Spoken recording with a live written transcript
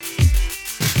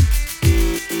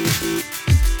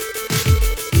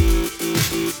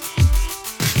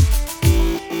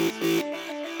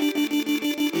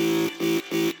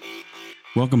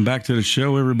Welcome back to the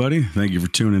show, everybody. Thank you for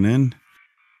tuning in.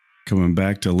 Coming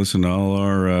back to listen to all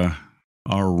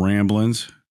our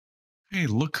ramblings. Hey,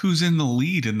 look who's in the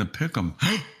lead in the pick'em.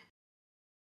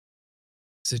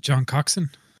 Is it John Coxon?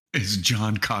 It's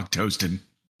John Cocktoasted.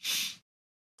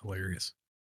 Hilarious.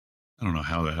 I don't know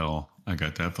how the hell I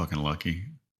got that fucking lucky.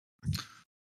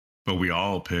 But we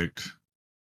all picked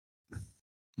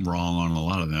wrong on a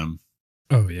lot of them.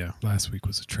 Oh, yeah. Last week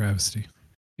was a travesty.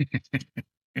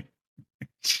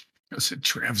 It was a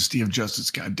travesty of justice,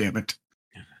 God damn it.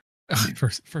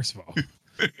 First of all,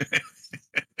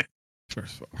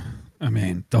 I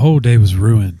mean, the whole day was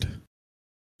ruined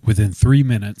within 3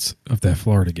 minutes of that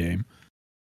Florida game.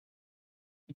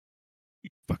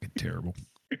 Fucking terrible.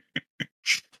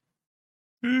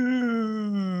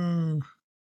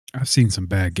 I've seen some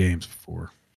bad games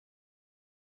before,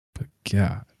 but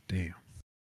god damn.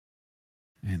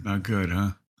 And Not good,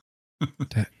 huh?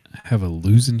 to have a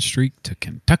losing streak to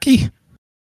Kentucky?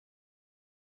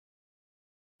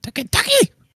 To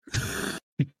Kentucky!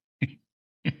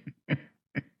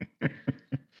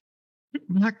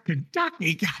 Not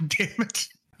Kentucky, God damn it.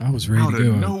 I was ready Out to go.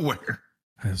 of nowhere.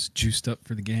 I was juiced up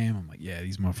for the game. I'm like, yeah,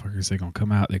 these motherfuckers, they're going to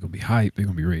come out. They're going to be hyped. They're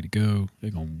going to be ready to go.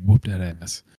 They're going to whoop that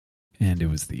ass. And it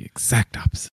was the exact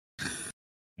opposite.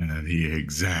 The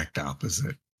exact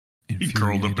opposite. You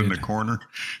curled up in the corner,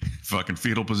 fucking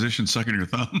fetal position, sucking your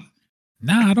thumb.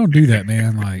 Nah, I don't do that,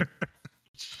 man. Like,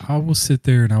 I will sit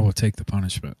there and I will take the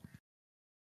punishment.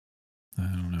 I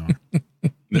don't know.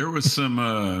 There was some,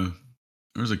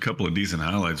 there was a couple of decent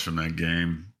highlights from that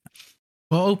game.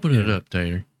 Well, open it up,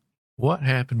 Taylor. What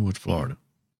happened with Florida?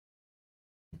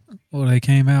 Well, they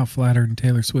came out flatter than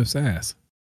Taylor Swift's ass.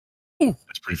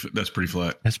 That's pretty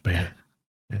flat. That's bad.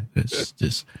 It's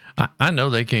just, I know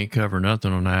they can't cover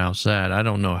nothing on the outside. I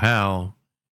don't know how,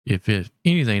 if it's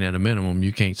anything at a minimum,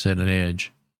 you can't set an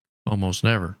edge. Almost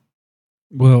never.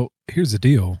 Well, here's the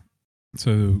deal.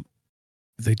 So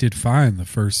they did fine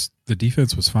the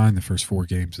defense was fine the first 4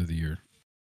 games of the year.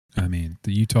 I mean,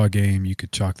 the Utah game, you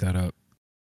could chalk that up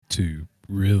to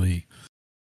really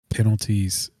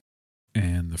penalties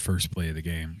and the first play of the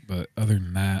game. But other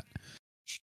than that,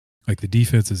 like, the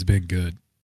defense has been good.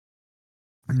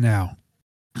 Now,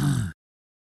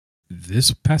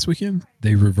 this past weekend,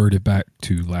 they reverted back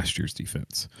to last year's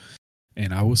defense.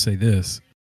 And I will say this,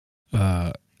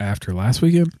 after last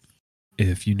weekend,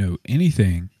 if you know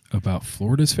anything about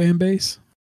Florida's fan base,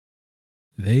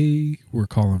 they were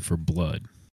calling for blood.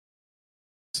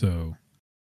 So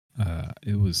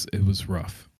it was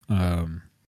rough.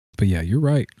 But yeah, you're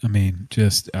right. I mean,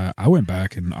 just I went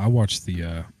back and I watched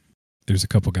there's a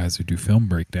couple guys who do film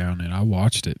breakdown, and I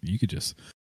watched it. You could just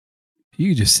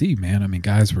see, man. I mean,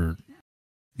 guys were,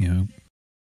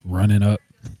 running up,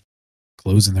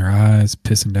 closing their eyes,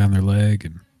 pissing down their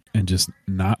leg, and just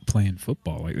not playing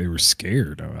football. Like, they were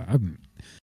scared.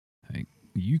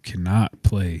 You cannot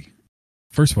play.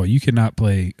 First of all, you cannot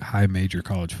play high major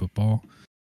college football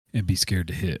and be scared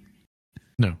to hit.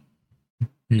 No.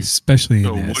 Especially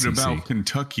So in the what SEC. about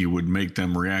Kentucky would make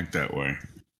them react that way?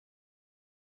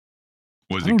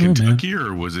 Was I it don't know, Kentucky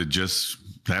or was it just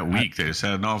that week? They just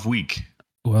had an off week.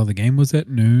 Well, the game was at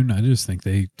noon. I just think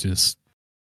they just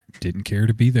didn't care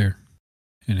to be there.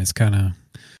 And it's kind of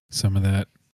some of that.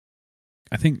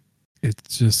 I think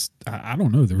it's just, I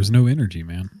don't know. There was no energy,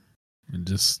 man. It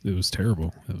was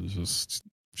terrible. It was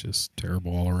just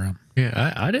terrible all around.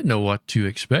 Yeah, I didn't know what to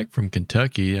expect from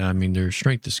Kentucky. I mean, their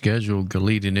strength of schedule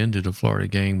leading into the Florida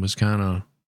game was kind of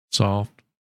soft.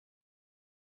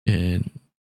 And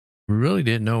we really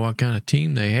didn't know what kind of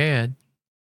team they had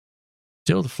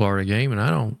till the Florida game. And I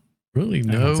don't really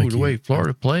know the way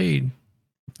Florida played.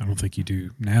 I don't think you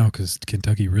do now, because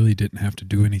Kentucky really didn't have to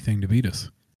do anything to beat us.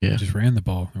 Yeah. They just ran the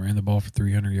ball. They ran the ball for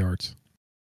 300 yards.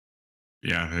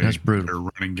 Yeah, That's brutal.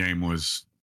 Their running game was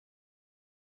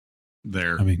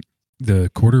there. I mean,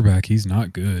 the quarterback, he's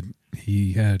not good.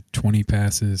 He had 20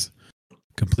 passes,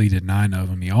 completed 9 of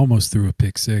them. He almost threw a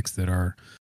pick 6 that our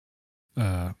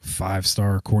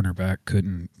 5-star cornerback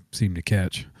couldn't seem to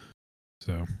catch.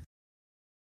 So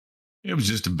it was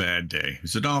just a bad day. It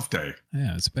was an off day.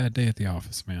 yeah, it's a bad day at the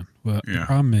office, man. Well, Yeah.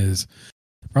 the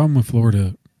problem with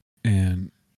Florida,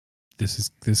 and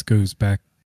this goes back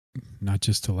not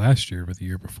just to last year, but the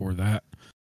year before that.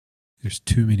 There's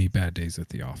too many bad days at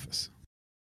the office.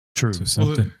 True.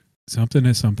 So something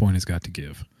at some point has got to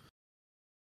give.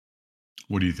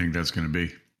 What do you think that's going to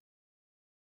be?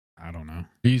 I don't know.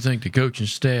 Do you think the coaching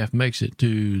staff makes it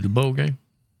to the bowl game?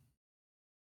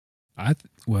 I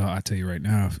tell you right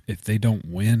now, if they don't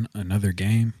win another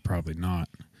game, probably not.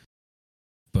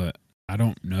 But I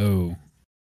don't know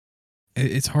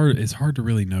It's hard. It's hard to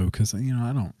really know because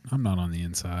I'm not on the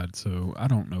inside, so I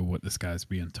don't know what this guy's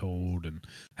being told and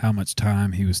how much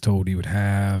time he was told he would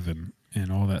have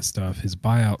and all that stuff. His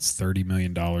buyout's $30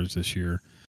 million this year,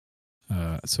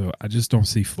 so I just don't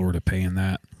see Florida paying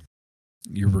that.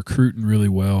 You're recruiting really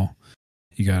well.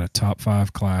 You got a top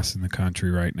 5 class in the country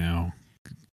right now.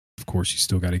 Of course, you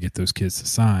still got to get those kids to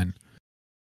sign.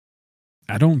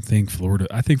 I think Florida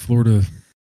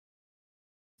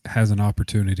has an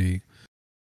opportunity.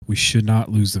 We should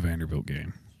not lose the Vanderbilt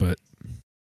game, but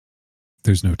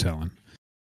there's no telling.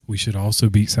 We should also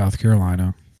beat South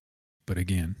Carolina, but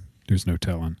again, there's no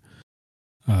telling.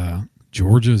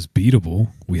 Georgia's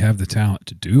beatable. We have the talent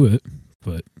to do it,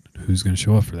 but who's going to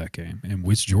show up for that game? And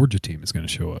which Georgia team is going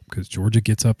to show up? Because Georgia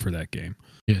gets up for that game.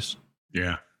 Yes.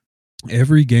 Yeah.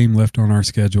 Every game left on our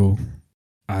schedule,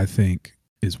 I think,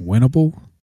 is winnable.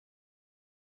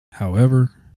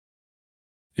 However,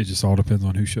 it just all depends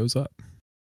on who shows up.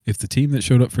 If the team that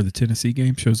showed up for the Tennessee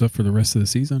game shows up for the rest of the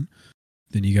season,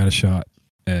 then you got a shot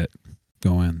at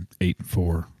going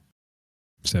 8-4,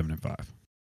 7-5.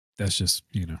 That's just,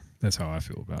 that's how I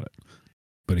feel about it.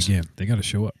 But again, they got to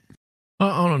show up.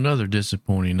 On another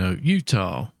disappointing note,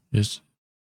 Utah, as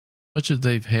much as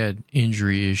they've had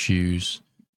injury issues,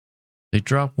 they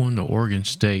dropped one to Oregon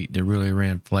State that really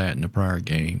ran flat in the prior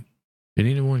game. Did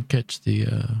anyone catch the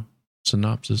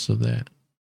synopsis of that?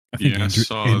 I think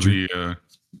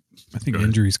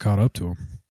injuries caught up to him.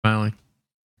 Finally.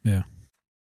 Yeah.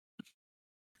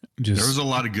 There was a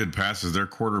lot of good passes. Their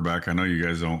quarterback, I know you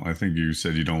guys don't, I think you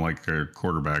said you don't like their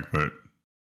quarterback, but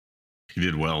he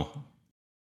did well.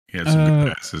 He had some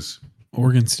good passes.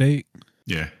 Oregon State?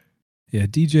 Yeah. Yeah,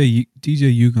 DJ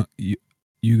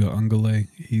Ungale,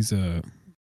 he's a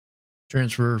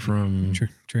transfer from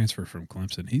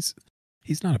Clemson.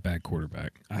 He's not a bad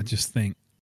quarterback. I just think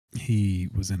he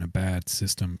was in a bad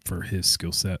system for his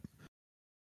skill set.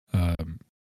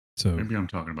 So maybe I'm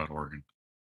talking about Oregon.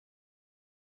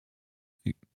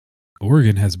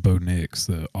 Oregon has Bo Nix,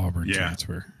 the Auburn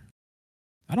transfer.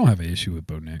 I don't have an issue with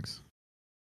Bo Nix.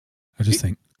 I just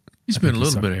think he's been a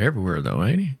little bit everywhere, though,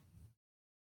 ain't he?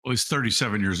 Well, he's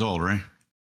 37 years old, right?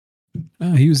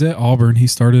 He was at Auburn. He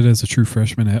started as a true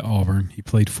freshman at Auburn. He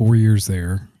played 4 years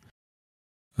there.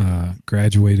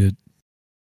 Graduated,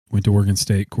 went to Oregon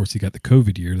State. Of course, he got the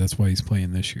COVID year. That's why he's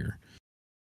playing this year.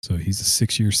 So he's a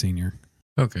 6-year senior.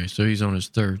 Okay, so he's on his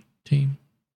third team.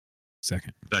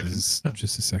 Second. This is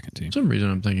just a second team. For some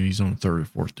reason, I'm thinking he's on the third or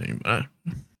fourth team. But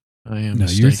I am. No,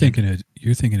 mistaken.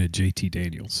 you're thinking of JT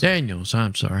Daniels. Daniels,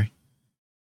 I'm sorry.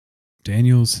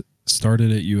 Daniels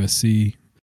started at USC,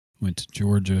 went to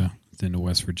Georgia, then to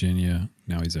West Virginia.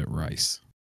 Now he's at Rice.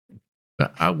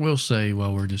 But I will say,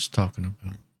 while we're just talking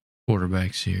about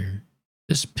quarterbacks here,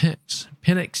 this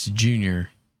Penix Jr.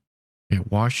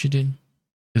 at Washington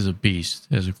is a beast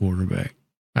as a quarterback.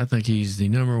 I think he's the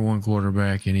number one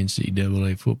quarterback in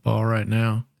NCAA football right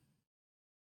now.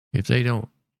 If they don't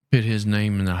put his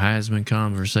name in the Heisman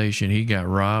conversation, he got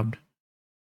robbed.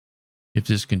 If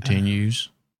this continues,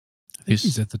 I think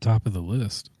he's at the top of the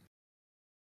list.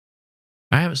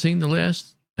 I haven't seen the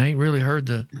list. I ain't really heard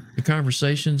the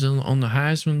conversations on the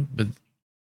Heisman, but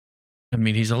I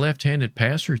mean, he's a left-handed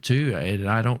passer too.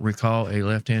 I don't recall a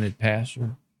left-handed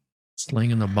passer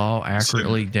slinging the ball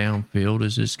accurately downfield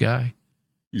as this guy.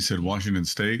 You said Washington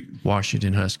State?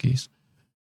 Washington Huskies.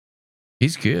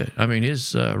 He's good. I mean,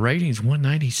 his rating's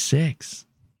 196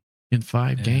 in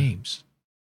 5 games.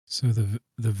 So the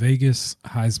Vegas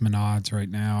Heisman odds right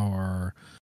now are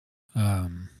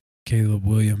Caleb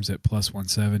Williams at plus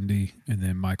 170, and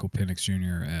then Michael Penix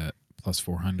Jr. at plus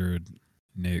 400.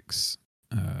 Nix,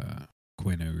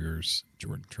 Quinn Ewers,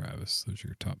 Jordan Travis. Those are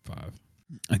your top 5.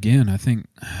 Again, I think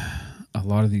a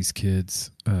lot of these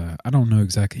kids, I don't know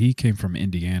exactly. He came from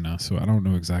Indiana, so I don't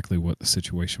know exactly what the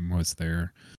situation was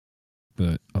there.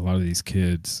 But a lot of these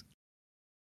kids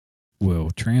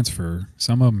will transfer.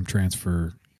 Some of them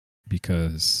transfer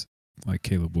because, like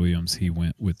Caleb Williams, he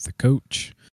went with the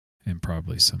coach and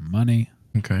probably some money.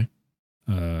 Okay.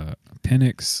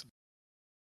 Penix,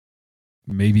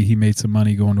 maybe he made some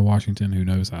money going to Washington. Who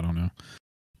knows? I don't know.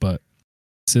 But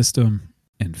system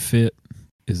and fit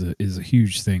is a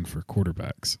huge thing for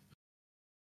quarterbacks.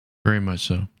 Very much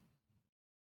so.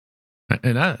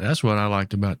 And that's what I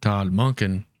liked about Todd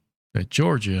Monken at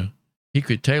Georgia. He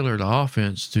could tailor the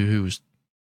offense to who was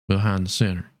behind the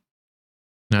center.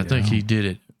 And I think he did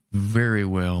it very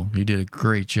well. He did a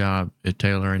great job at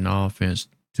tailoring the offense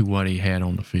to what he had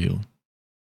on the field.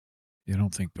 Yeah, I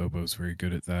don't think Bobo's very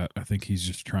good at that. I think he's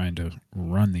just trying to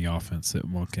run the offense that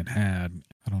Monken had.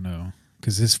 I don't know.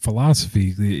 Because his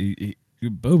philosophy,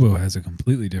 Bobo has a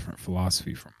completely different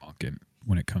philosophy from Monken. and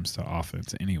when it comes to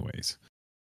offense anyways.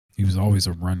 He was always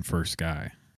a run first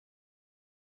guy.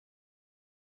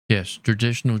 Yes,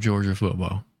 traditional Georgia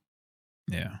football.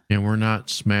 Yeah. And we're not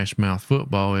smash mouth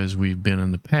football as we've been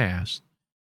in the past.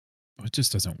 It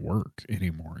just doesn't work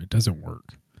anymore. It doesn't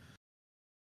work.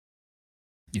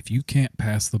 If you can't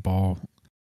pass the ball,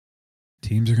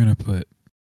 teams are going to put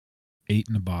 8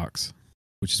 in the box,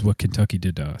 which is what Kentucky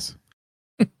did to us.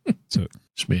 So,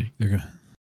 Smitty, they're going to.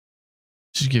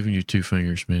 just giving you 2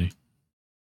 fingers, Smitty.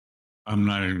 I'm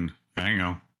not even. Hang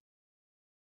on.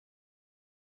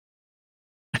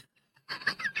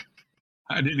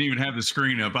 I didn't even have the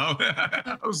screen up.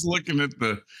 I was looking at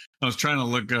I was trying to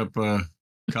look up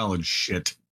college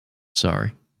shit.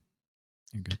 Sorry.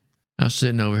 You're good. I was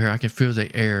sitting over here. I could feel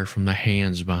the air from the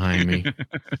hands behind me.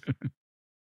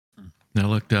 And I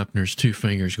looked up and there's 2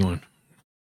 fingers going.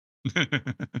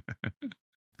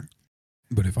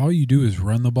 But if all you do is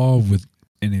run the ball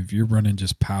and if you're running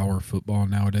just power football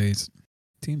nowadays,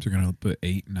 teams are going to put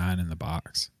 8, 9 in the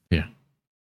box. Yeah.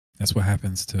 That's what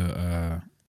happens to,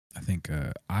 I think,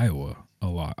 Iowa a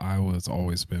lot. Iowa's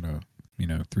always been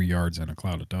 3 yards in a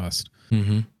cloud of dust.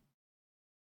 Mm-hmm.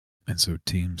 And so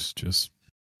teams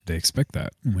they expect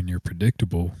that when you're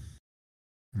predictable.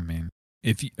 I mean,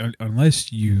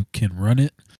 unless you can run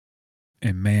it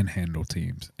and manhandle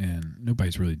teams, and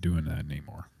nobody's really doing that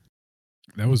anymore.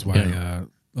 That was why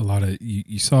a lot of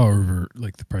you saw over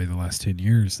probably the last 10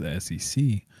 years, the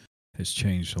SEC has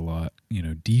changed a lot.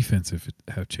 Defensive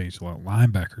have changed a lot.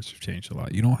 Linebackers have changed a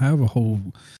lot. You don't have a whole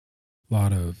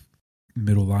lot of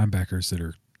middle linebackers that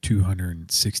are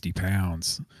 260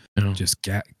 pounds, just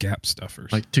gap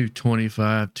stuffers. Like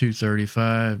 225,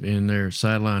 235 in their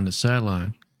sideline to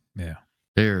sideline. Yeah.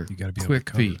 They're You got to be quick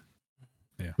able to feet.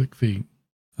 Yeah. Quick feet.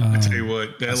 I tell you what,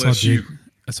 I LSU.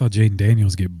 saw Jaden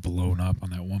Daniels get blown up on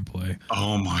that one play.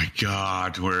 Oh my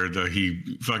God, where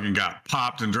he fucking got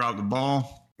popped and dropped the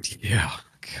ball. Yeah.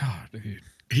 God, dude.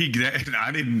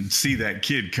 I didn't see that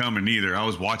kid coming either. I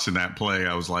was watching that play.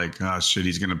 I was like, oh shit,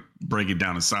 he's going to break it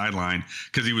down the sideline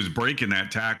because he was breaking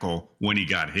that tackle when he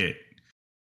got hit.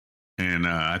 And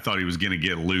I thought he was going to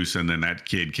get loose. And then that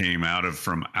kid came out of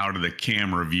the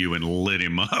camera view and lit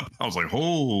him up. I was like,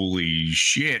 holy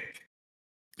shit.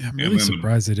 I'm really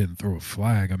surprised they didn't throw a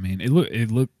flag. I mean, it looked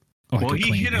like a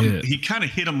clean hit. He kind of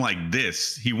hit him like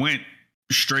this. He went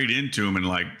straight into him and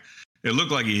it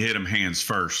looked like he hit him hands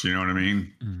first. You know what I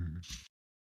mean? Mm.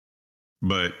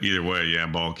 But either way, yeah,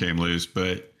 ball came loose.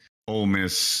 But Ole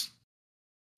Miss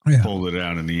pulled it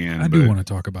out in the end. I do want to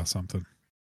talk about something.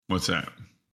 What's that?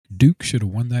 Duke should have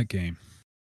won that game.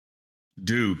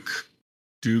 Duke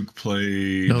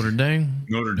played Notre Dame.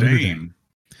 Notre Dame,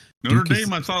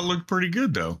 I thought looked pretty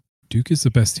good though. Duke is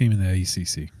the best team in the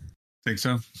ACC. Think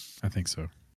so? I think so.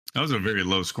 That was a very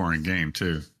low scoring game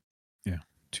too. Yeah,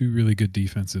 2 really good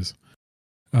defenses.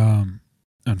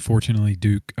 Unfortunately,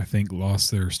 Duke, I think,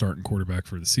 lost their starting quarterback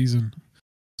for the season.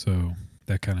 So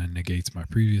that kind of negates my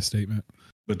previous statement.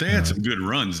 But they had some good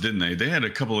runs, didn't they? They had a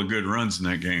couple of good runs in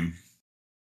that game.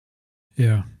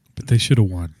 Yeah, but they should have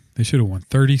won. They should have won.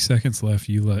 30 seconds left.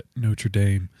 You let Notre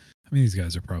Dame. I mean, these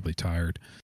guys are probably tired.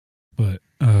 But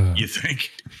you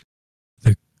think?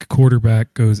 The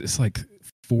quarterback goes, it's like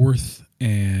 4th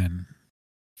and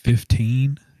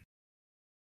 15.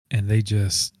 And they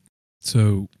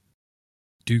so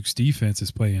Duke's defense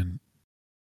is playing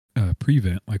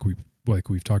prevent like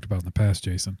we've talked about in the past,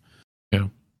 Jason. Yeah.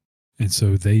 And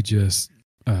so they just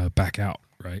back out,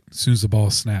 right? As soon as the ball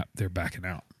snapped, they're backing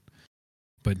out.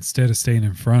 But instead of staying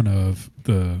in front of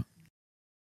the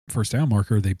first down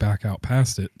marker, they back out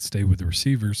past it, stay with the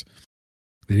receivers.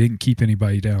 They didn't keep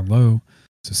anybody down low.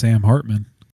 So Sam Hartman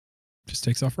just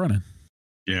takes off running.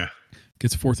 Yeah.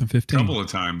 Gets 4th and 15. A couple of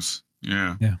times.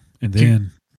 Yeah. Yeah. And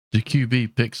then the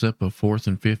QB picks up a 4th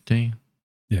and 15.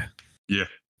 Yeah. Yeah.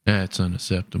 That's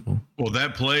unacceptable. Well,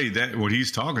 that play, what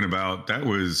he's talking about, that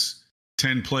was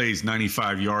 10 plays,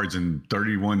 95 yards, and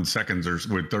 31 seconds, or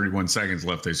with 31 seconds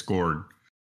left, they scored.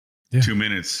 Yeah. 2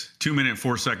 minutes, 2-minute,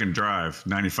 4-second drive,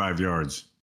 95 yards.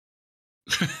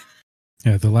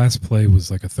 Yeah, the last play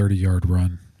was like a 30-yard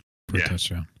run for a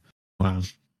touchdown. Wow.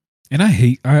 And I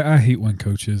hate when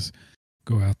coaches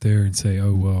go out there and say,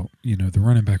 "Oh well, the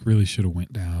running back really should have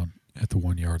went down at the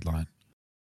 1-yard line."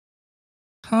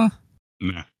 Huh?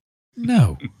 Nah.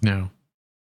 No. No.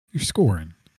 You're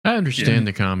scoring. I understand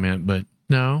the comment, but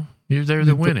no, you're there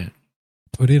to win it.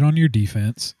 Put it on your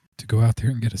defense to go out there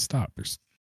and get a stop. There's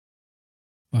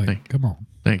come on.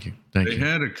 Thank you. They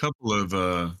had a couple of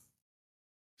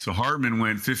so Hartman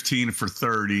went 15 for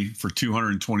 30 for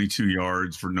 222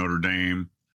 yards for Notre Dame.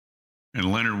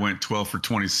 And Leonard went 12 for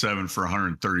 27 for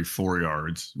 134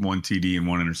 yards, 1 TD and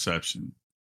 1 interception.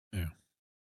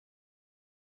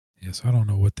 Yes, I don't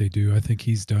know what they do. I think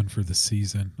he's done for the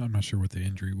season. I'm not sure what the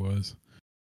injury was.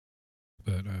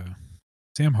 But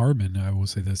Sam Hardman, I will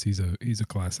say this: he's a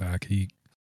class act. He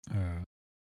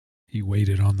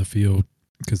waited on the field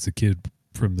because the kid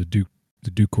from the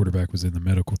Duke quarterback was in the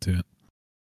medical tent.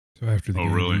 So after the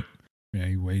game, really?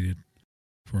 He waited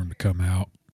for him to come out,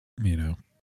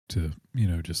 to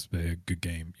just say a good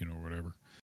game, whatever.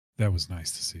 That was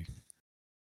nice to see.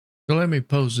 So let me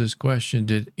pose this question: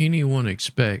 did anyone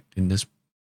expect in this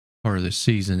part of the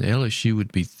season LSU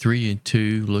would be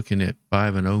 3-2, looking at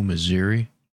 5-0 Missouri?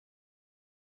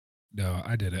 No,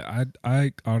 I did it.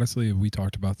 I honestly, we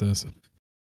talked about this.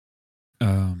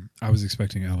 I was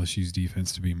expecting LSU's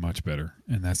defense to be much better,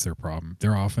 and that's their problem.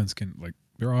 Their offense can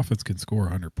score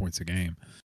 100 points a game.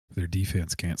 Their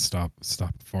defense can't stop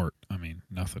the fart. I mean,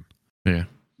 nothing. Yeah.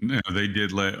 No, they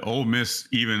did let Ole Miss,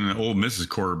 even Ole Miss's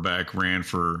quarterback ran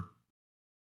for,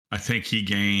 I think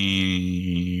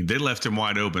they left him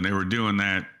wide open. They were doing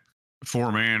that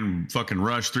 4-man fucking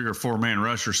rush, 3 or 4-man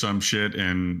rush or some shit,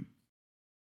 and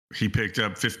he picked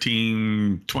up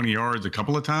 15, 20 yards a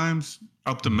couple of times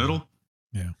up the middle.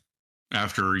 Yeah.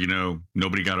 After,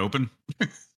 nobody got open.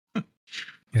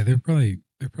 Yeah, they're probably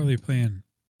playing,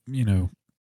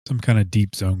 some kind of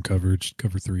deep zone coverage,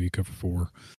 cover 3, cover 4,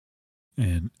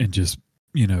 and just,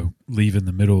 leaving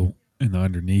the middle and the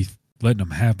underneath, letting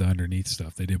them have the underneath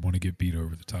stuff. They didn't want to get beat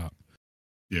over the top.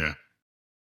 Yeah.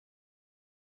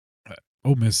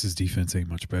 Ole Miss's defense ain't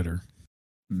much better.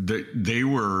 They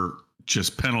were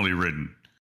just penalty ridden.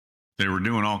 They were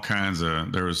doing all kinds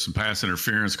of, there was some pass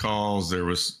interference calls. There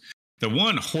was the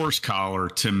one horse collar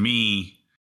to me.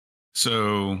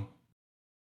 So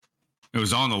it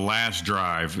was on the last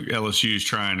drive. LSU's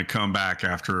trying to come back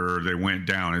after they went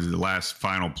down as the last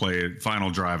final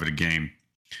drive of the game.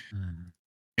 Mm.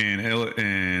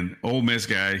 And Ole Miss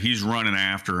guy, he's running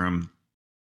after him.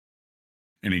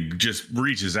 And he just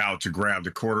reaches out to grab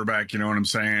the quarterback, you know what I'm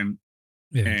saying?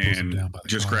 Yeah, he pulls him And down by the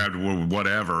just collar. grabbed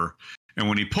whatever. And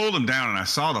when he pulled him down and I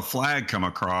saw the flag come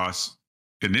across,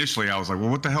 initially I was like, well,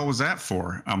 what the hell was that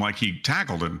for? I'm like, he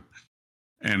tackled him.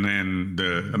 And then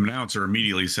the announcer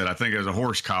immediately said, I think it was a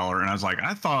horse collar. And I was like,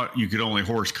 I thought you could only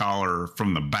horse collar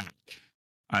from the back.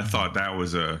 I thought that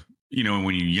was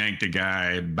when you yanked a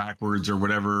guy backwards or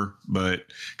whatever, but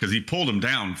because he pulled him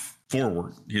down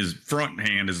forward, his front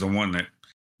hand is the one that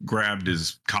grabbed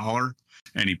his collar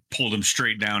and he pulled him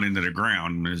straight down into the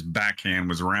ground and his backhand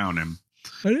was around him.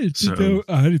 I didn't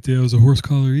think it was a horse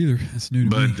collar either. That's new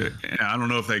to me. But I don't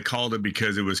know if they called it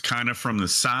because it was kind of from the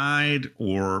side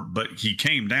but he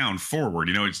came down forward.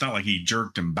 It's not like he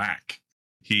jerked him back.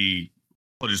 He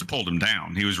just pulled him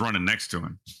down. He was running next to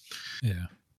him. Yeah.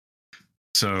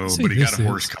 So, but he got a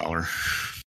horse collar.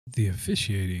 The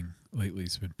officiating lately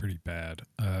has been pretty bad.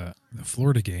 The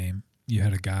Florida game, you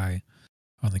had a guy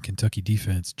on the Kentucky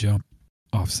defense jump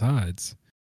off sides.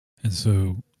 And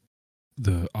so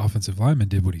the offensive lineman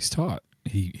did what he's taught.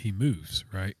 He moves,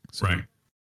 right? So right.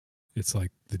 It's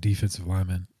like the defensive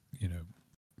lineman,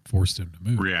 forced him to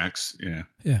move. Reacts, yeah.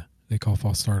 Yeah. They call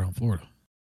false start on Florida.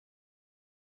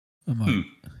 I'm like,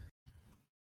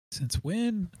 since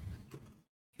when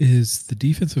is the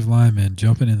defensive lineman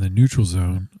jumping in the neutral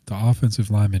zone? The offensive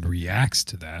lineman reacts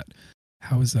to that.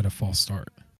 How is that a false start?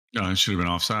 No, it should have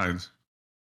been offsides.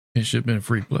 It should have been a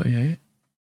free play, eh?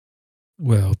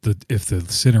 Well, if the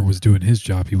center was doing his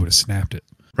job, he would have snapped it.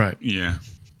 Right. Yeah.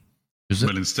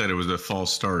 But instead, it was a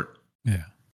false start. Yeah.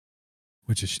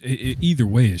 Which is either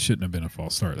way, it shouldn't have been a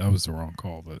false start. That was the wrong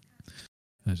call, but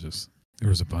there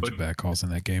was a bunch of bad calls in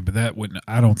that game. But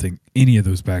I don't think any of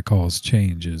those bad calls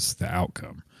changes the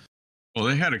outcome. Well,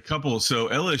 they had a couple. So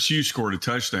LSU scored a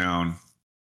touchdown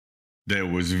that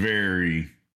was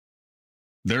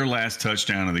their last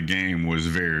touchdown of the game was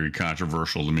very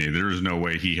controversial to me. There was no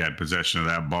way he had possession of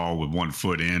that ball with 1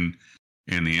 foot in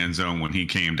the end zone when he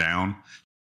came down,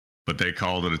 but they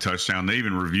called it a touchdown. They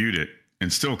even reviewed it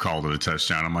and still called it a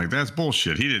touchdown. I'm like, that's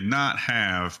bullshit. He did not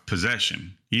have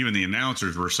possession. Even the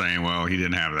announcers were saying, well, he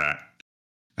didn't have that.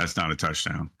 That's not a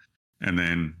touchdown. And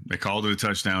then they called it a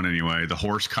touchdown anyway. The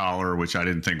horse collar, which I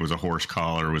didn't think was a horse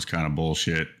collar, was kind of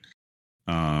bullshit.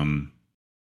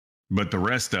 But the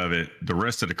rest of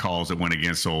the calls that went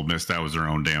against Ole Miss, that was their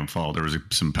own damn fault. There was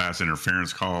some pass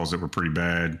interference calls that were pretty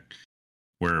bad,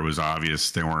 where it was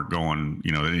obvious they weren't going,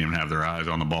 they didn't even have their eyes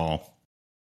on the ball.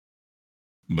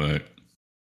 But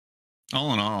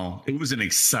all in all, it was an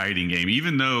exciting game,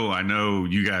 even though I know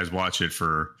you guys watch it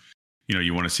for,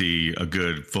 you want to see a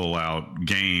good full out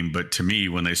game. But to me,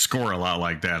 when they score a lot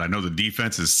like that, I know the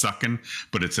defense is sucking,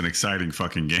 but it's an exciting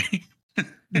fucking game.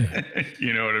 Yeah.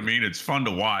 You know what I mean? It's fun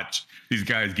to watch these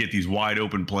guys get these wide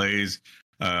open plays.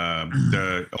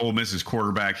 The Ole Miss's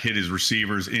quarterback hit his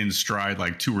receivers in stride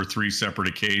like 2 or 3 separate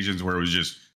occasions where it was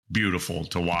just beautiful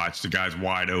to watch. The guy's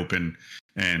wide open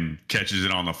and catches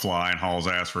it on the fly and hauls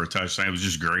ass for a touchdown. It was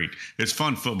just great. It's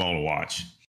fun football to watch.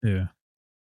 Yeah.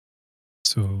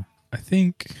 So I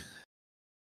think,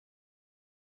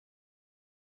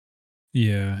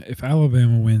 yeah, if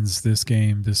Alabama wins this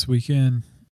game this weekend,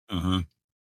 Uh-huh.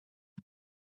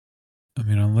 I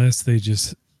mean, unless they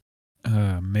just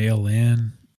mail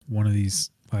in one of these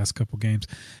last couple games,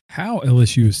 how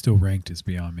LSU is still ranked is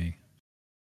beyond me.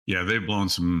 Yeah, they've blown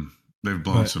some But-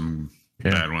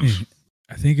 bad ones.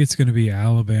 I think it's going to be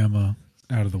Alabama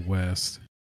out of the West.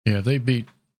 Yeah, they beat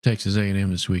Texas A&M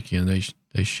this weekend.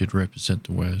 They should represent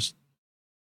the West.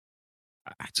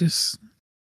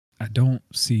 I don't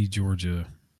see Georgia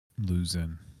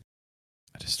losing.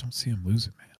 I just don't see them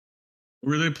losing, man.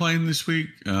 Were they playing this week?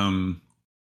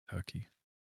 Kentucky.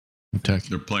 Kentucky.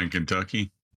 They're playing Kentucky.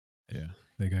 Yeah.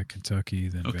 They got Kentucky,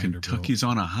 then Oh, Vanderbilt, Kentucky's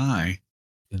on a high.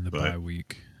 in the but- bye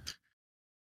week.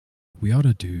 We ought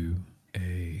to do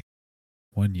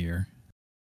one year,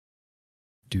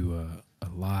 do a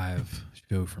live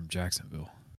show from Jacksonville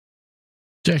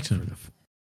for Jackson. the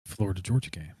Florida Georgia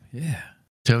game. Yeah.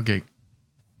 Tailgate.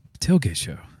 Tailgate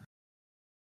show.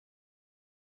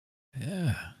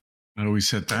 Yeah. How do we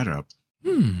set that up?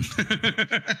 Hmm.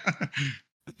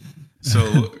 So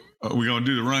we're going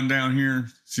to do the rundown here.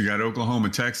 So you got Oklahoma,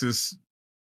 Texas,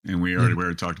 and we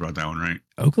already talked about that one, right?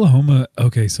 Oklahoma.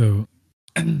 Okay, so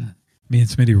me and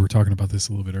Smitty were talking about this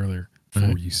a little bit earlier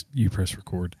before you press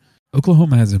record.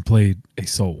 Oklahoma hasn't played a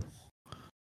soul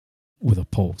with a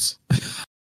pulse.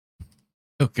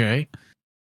 Okay.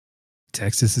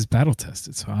 Texas is battle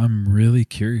tested, so I'm really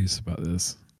curious about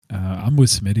this. I'm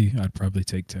with Smitty. I'd probably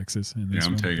take Texas in this Yeah,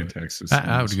 I'm one, taking but- Texas.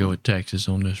 I would go with Texas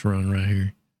on this run right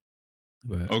here.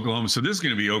 but Oklahoma. So this is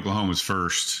going to be Oklahoma's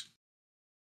first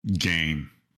game,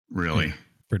 really. Yeah.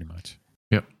 pretty much.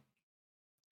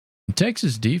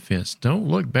 Texas defense don't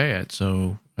look bad,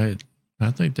 so I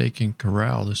think they can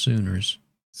corral the Sooners.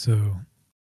 So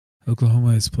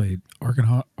Oklahoma has played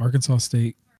Arkansas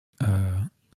State,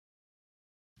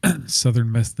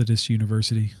 Southern Methodist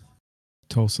University,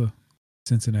 Tulsa,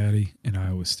 Cincinnati, and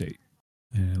Iowa State.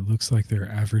 And it looks like their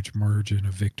average margin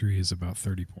of victory is about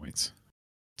 30 points.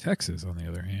 Texas, on the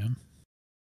other hand,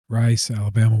 Rice,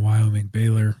 Alabama, Wyoming,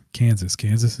 Baylor, Kansas.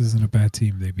 Kansas isn't a bad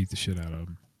team. They beat the shit out of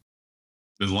them.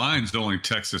 The line's only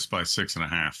Texas by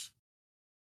 6.5.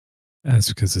 That's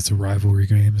because it's a rivalry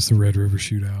game. It's the Red River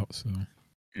Shootout. So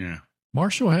Yeah.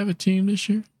 Marshall have a team this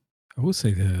year? I will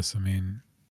say this. I mean,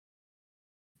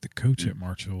 the coach at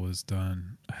Marshall has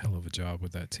done a hell of a job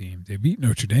with that team. They beat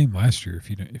Notre Dame last year,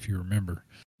 if you remember.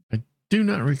 Do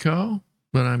not recall,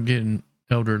 but I'm getting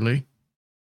elderly.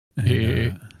 And,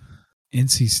 Yeah.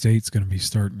 NC State's going to be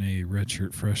starting a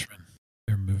redshirt freshman.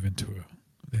 They're moving to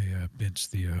they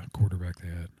benched the quarterback they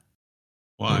had.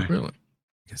 Why? Oh, really?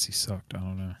 I guess he sucked. I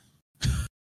don't know.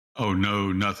 Oh,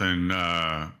 no, nothing.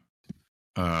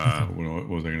 What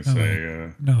was I going to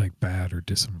say? Not like bad or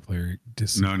disciplinary.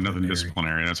 No, nothing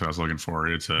disciplinary. That's what I was looking for.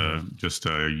 It's just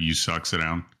you suck, sit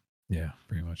down. Yeah,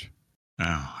 pretty much.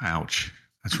 Oh, ouch.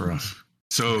 That's rough.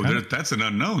 So Kinda- that's an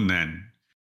unknown then.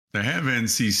 They have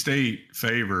NC State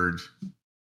favored.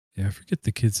 Yeah, I forget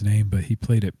the kid's name, but he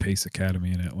played at Pace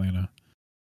Academy in Atlanta.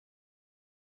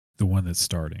 The one that's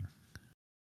starting.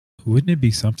 Wouldn't it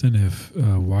be something if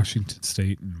Washington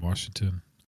State and Washington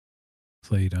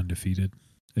played undefeated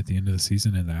at the end of the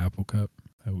season in the Apple Cup?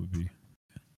 That would be.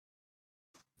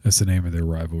 That's the name of their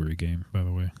rivalry game, by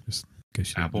the way. Just in case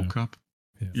you didn't Apple know. Cup?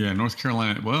 Yeah. Yeah, North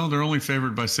Carolina. Well, they're only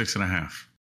favored by 6.5.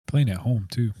 Playing at home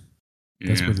too.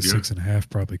 That's Yeah, where the 6.5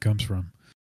 probably comes from.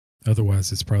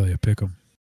 Otherwise, it's probably a pick 'em.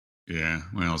 Yeah,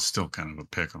 well, it's still kind of a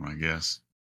pick 'em, I guess.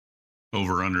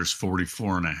 Over unders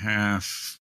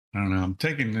 44.5. I don't know. I'm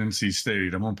taking NC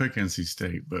State. I'm gonna pick NC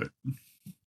State, but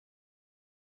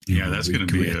yeah, that's gonna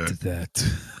be a. that.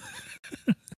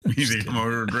 You think I'm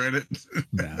gonna regret it?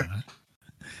 Nah,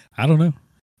 I don't know.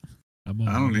 I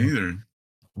don't either.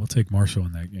 We'll take Marshall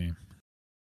in that game.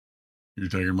 You're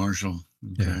taking Marshall.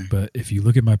 Okay. Yeah, but if you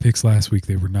look at my picks last week,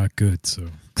 they were not good. So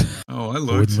Oh, I wouldn't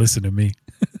looked. listen to me.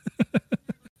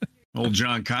 Old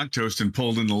John Cocktoastin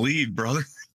pulled in the lead, brother.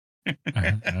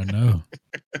 I know.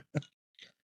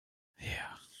 Yeah.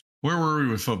 Where were we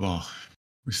with football?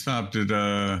 We stopped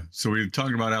at so we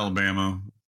talked about Alabama.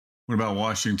 What about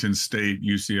Washington State,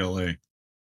 UCLA?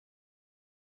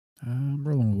 I'm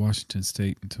rolling with Washington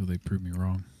State until they prove me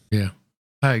wrong. Yeah,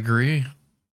 I agree.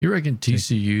 You reckon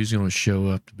TCU is going to show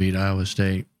up to beat Iowa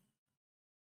State?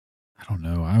 I don't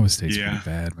know. Iowa State's Yeah. pretty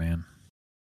bad, man.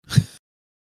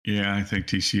 Yeah, I think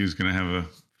TCU is going to have a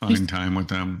fine time with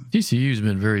them. TCU's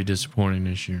been very disappointing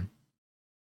this year.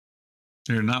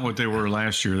 They're not what they were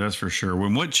last year, that's for sure.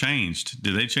 What changed?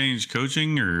 Did they change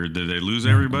coaching or did they lose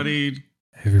No. everybody?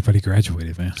 Everybody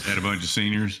graduated, man. Had a bunch of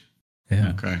seniors?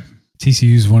 Yeah. Okay.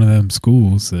 TCU's one of them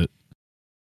schools that,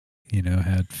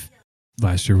 had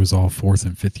last year was all 4th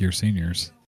and 5th year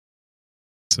seniors.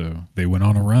 So they went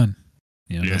on a run.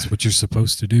 That's what you're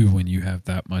supposed to do when you have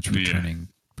that much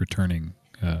returning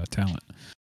talent.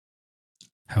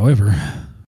 However,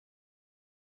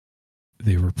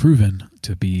 they were proven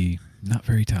to be not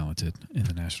very talented in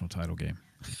the national title game.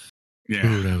 Yeah.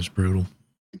 Ooh, that was brutal.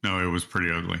 No, it was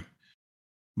pretty ugly.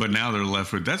 But now they're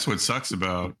left with, that's what sucks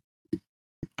about,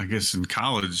 I guess, in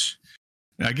college.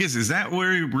 I guess, is that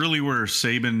where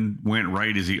Saban went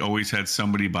right? Is he always had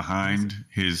somebody behind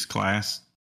his class?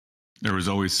 There was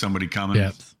always somebody coming.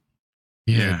 Depth.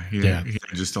 He had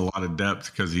just a lot of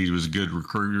depth because he was a good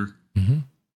recruiter. Mm-hmm.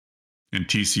 And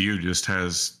TCU just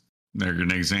has, they're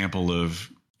an example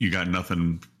of you got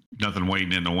nothing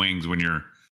waiting in the wings when your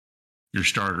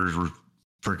starters were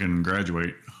freaking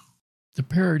graduate. The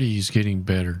parity is getting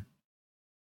better.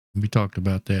 We talked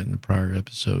about that in the prior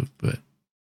episode, but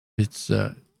it's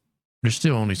there's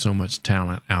still only so much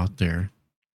talent out there.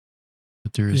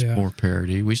 But there is more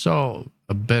parity. We saw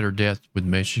a better depth with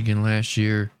Michigan last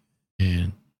year,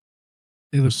 and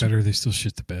they look better. They still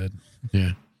shit the bed.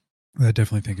 Yeah. I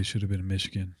definitely think it should have been a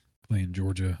Michigan playing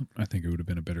Georgia. I think it would have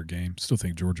been a better game. Still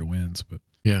think Georgia wins, but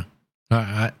yeah,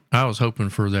 I was hoping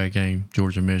for that game,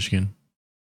 Georgia-Michigan.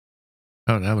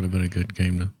 Oh, that would have been a good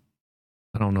game, though.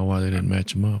 I don't know why they didn't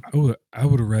match them up. I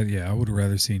would have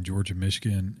rather seen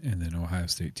Georgia-Michigan and then Ohio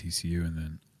State-TCU, and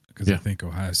then because I think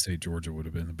Ohio State-Georgia would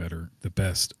have been the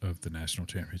best of the national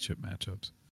championship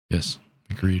matchups. Yes,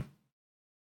 agreed.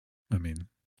 I mean,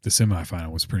 the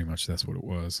semifinal was pretty much that's what it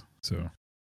was. So,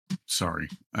 sorry,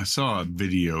 I saw a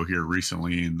video here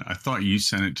recently, and I thought you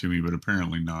sent it to me, but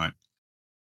apparently not.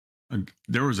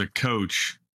 There was a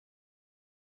coach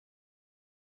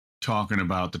talking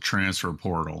about the transfer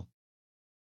portal,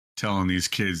 telling these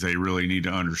kids they really need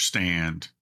to understand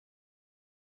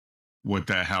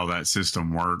how that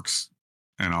system works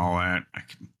and all that.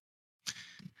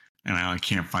 I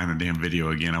can't find the damn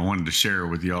video again. I wanted to share it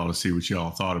with y'all to see what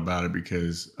y'all thought about it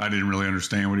because I didn't really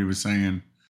understand what he was saying.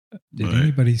 Did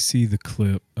anybody see the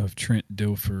clip of Trent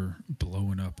Dilfer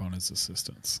blowing up on his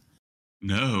assistants?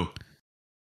 No.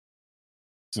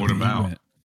 So what about?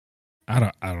 I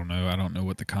don't know. I don't know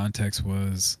what the context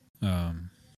was.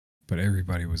 But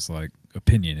everybody was like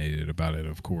opinionated about it,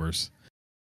 of course.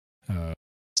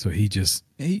 So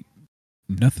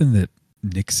nothing that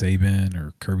Nick Saban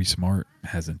or Kirby Smart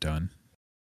hasn't done.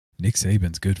 Nick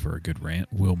Saban's good for a good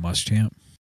rant. Will Muschamp.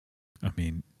 I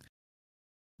mean,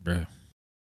 bruh.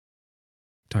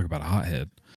 Talk about a hothead.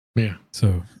 Yeah.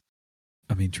 So,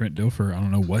 I mean, Trent Dilfer, I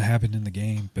don't know what happened in the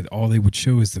game, but all they would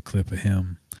show is the clip of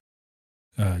him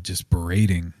just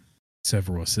berating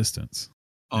several assistants.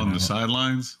 On the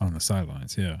sidelines? On the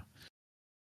sidelines, yeah.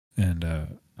 And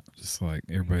just like,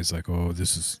 everybody's like, oh,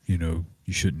 this is, you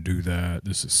shouldn't do that.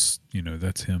 This is,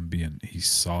 that's him he's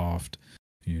soft,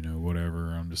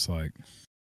 whatever. I'm just like,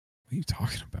 what are you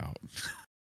talking about?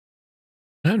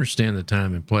 I understand the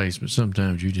time and place, but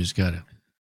sometimes you just got to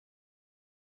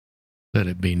let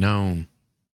it be known.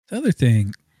 The other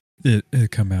thing that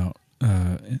had come out,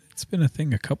 it's been a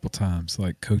thing a couple times,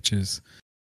 like coaches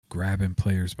grabbing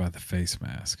players by the face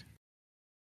mask.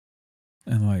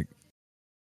 And like,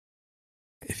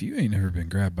 if you ain't never been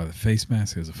grabbed by the face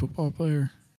mask as a football player,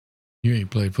 you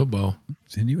ain't played football.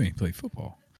 Then you ain't played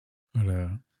football. But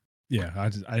yeah, I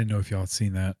didn't know if y'all had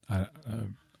seen that.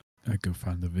 I'd go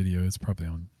find the video. It's probably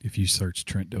on, if you search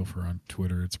Trent Dilfer on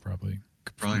Twitter, it's probably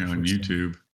on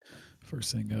YouTube.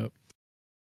 First thing up.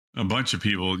 A bunch of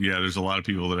people, there's a lot of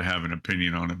people that have an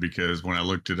opinion on it because when I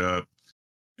looked it up,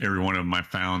 every one of them I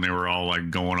found, they were all like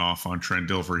going off on Trent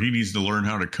Dilfer. He needs to learn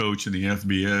how to coach in the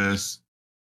FBS.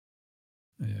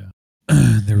 Yeah.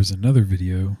 There was another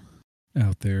video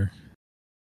out there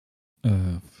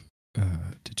of,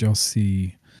 did y'all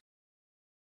see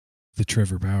the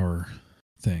Trevor Bauer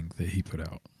thing that he put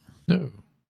out? No.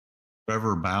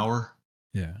 Trevor Bauer?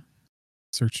 Yeah.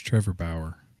 Search Trevor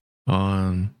Bauer.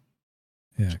 On.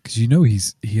 Yeah, because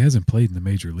he hasn't played in the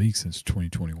major league since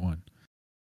 2021.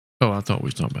 Oh, I thought we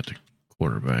were talking about the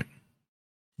quarterback.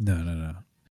 No.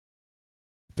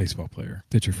 Baseball player.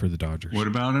 Pitcher for the Dodgers. What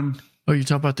about him? Oh, you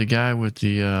talking about the guy with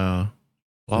the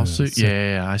Lawsuit? So-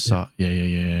 Yeah, I saw.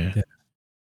 Yeah.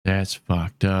 That's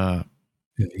fucked up.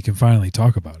 Yeah, you can finally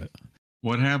talk about it.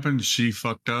 What happened? She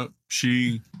fucked up. No.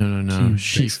 She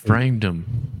basically- framed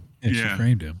him. Yeah, Yeah. she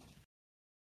framed him.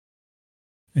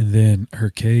 And then her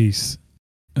case,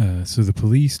 so the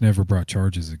police never brought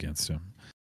charges against him.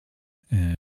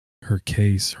 And her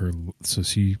case, so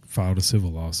she filed a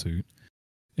civil lawsuit,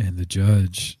 and the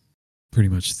judge pretty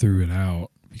much threw it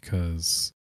out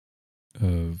because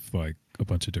of like a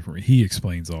bunch of different. He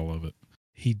explains all of it.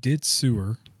 He did sue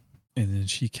her, and then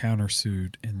she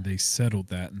countersued, and they settled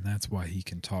that, and that's why he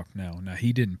can talk now. Now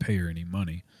he didn't pay her any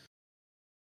money.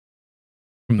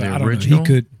 From But the I don't know, original? he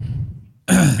could.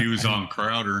 He was on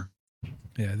Crowder.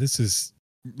 Yeah, this is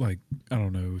like, I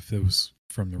don't know if it was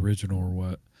from the original or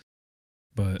what,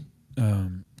 but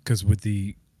because with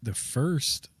the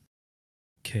first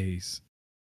case,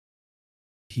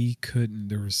 he couldn't.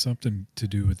 There was something to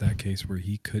do with that case where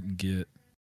he couldn't get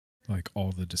like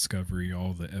all the discovery,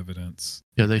 all the evidence.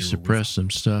 Yeah, They they were suppressed some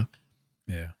stuff.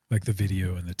 Yeah, like the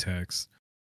video and the text.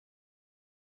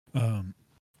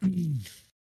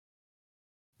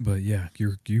 But yeah,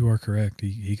 you are correct.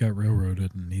 He got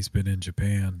railroaded, and he's been in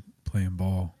Japan playing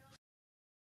ball.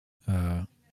 And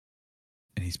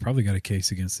he's probably got a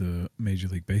case against the Major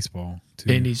League Baseball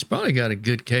too. And he's probably got a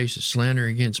good case of slander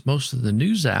against most of the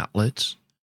news outlets.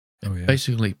 Oh yeah,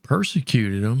 Basically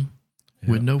persecuted him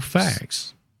with no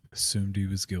facts. assumed he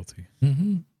was guilty.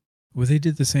 Mm-hmm. Well, they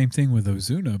did the same thing with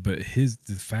Ozuna, but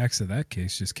the facts of that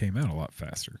case just came out a lot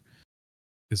faster.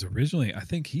 Because originally, I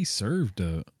think he served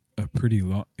a pretty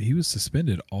long. He was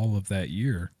suspended all of that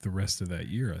year, the rest of that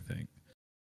year, I think.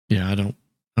 Yeah, I don't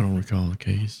recall the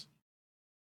case.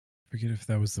 Forget if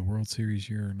that was the World Series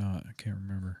year or not. I can't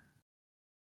remember.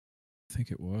 I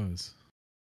think it was.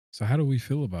 So how do we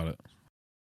feel about it,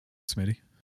 Smitty?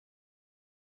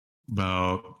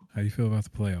 About How do you feel about the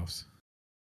playoffs?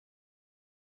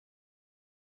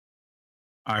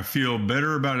 I feel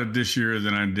better about it this year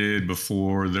than I did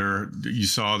before. You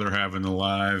saw they're having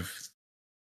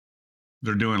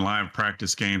they're doing live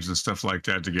practice games and stuff like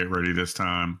that to get ready this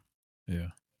time. Yeah.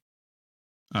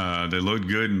 They looked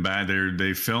good and bad.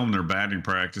 They filmed their batting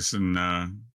practice, and I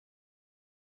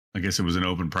guess it was an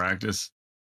open practice.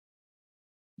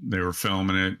 They were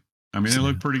filming it. I mean, they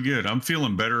look pretty good. I'm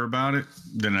feeling better about it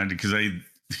than I did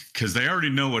because they already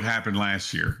know what happened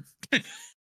last year.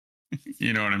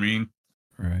 You know what I mean?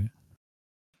 Right.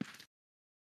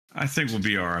 I think we'll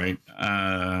be all right.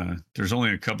 There's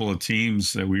only a couple of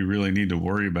teams that we really need to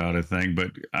worry about, I think.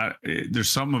 But there's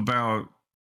something about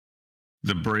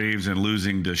the Braves and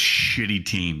losing to shitty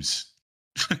teams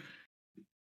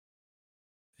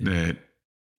that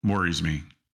worries me.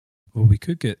 Well, we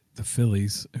could get the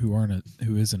Phillies, who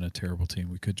isn't a terrible team.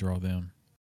 We could draw them.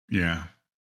 Yeah.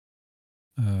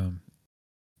 I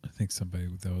think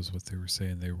that was what they were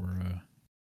saying they were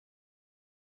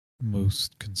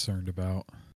most concerned about.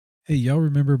 Hey, y'all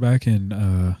remember back in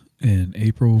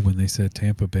April when they said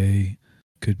Tampa Bay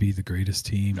could be the greatest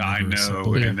team I ever know.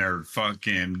 assembled? And they're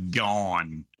fucking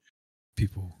gone.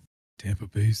 People, Tampa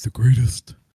Bay's the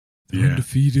greatest. They're Yeah.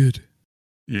 undefeated.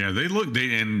 Yeah,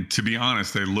 and to be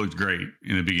honest, they looked great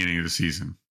in the beginning of the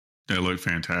season. They looked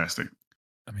fantastic.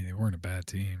 I mean, they weren't a bad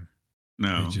team.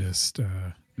 No,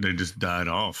 They just died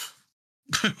off.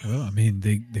 well, I mean,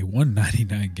 they won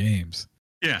 99 games.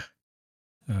 Yeah,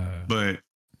 but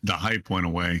the hype went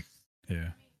away.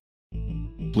 Yeah.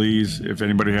 Please, if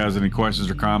anybody has any questions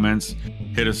or comments,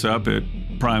 hit us up at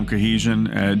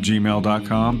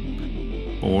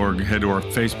primecohesion@gmail.com or head to our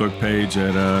Facebook page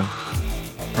at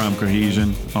Prime Cohesion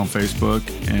on Facebook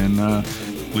and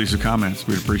leave some comments.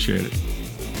 We'd appreciate it.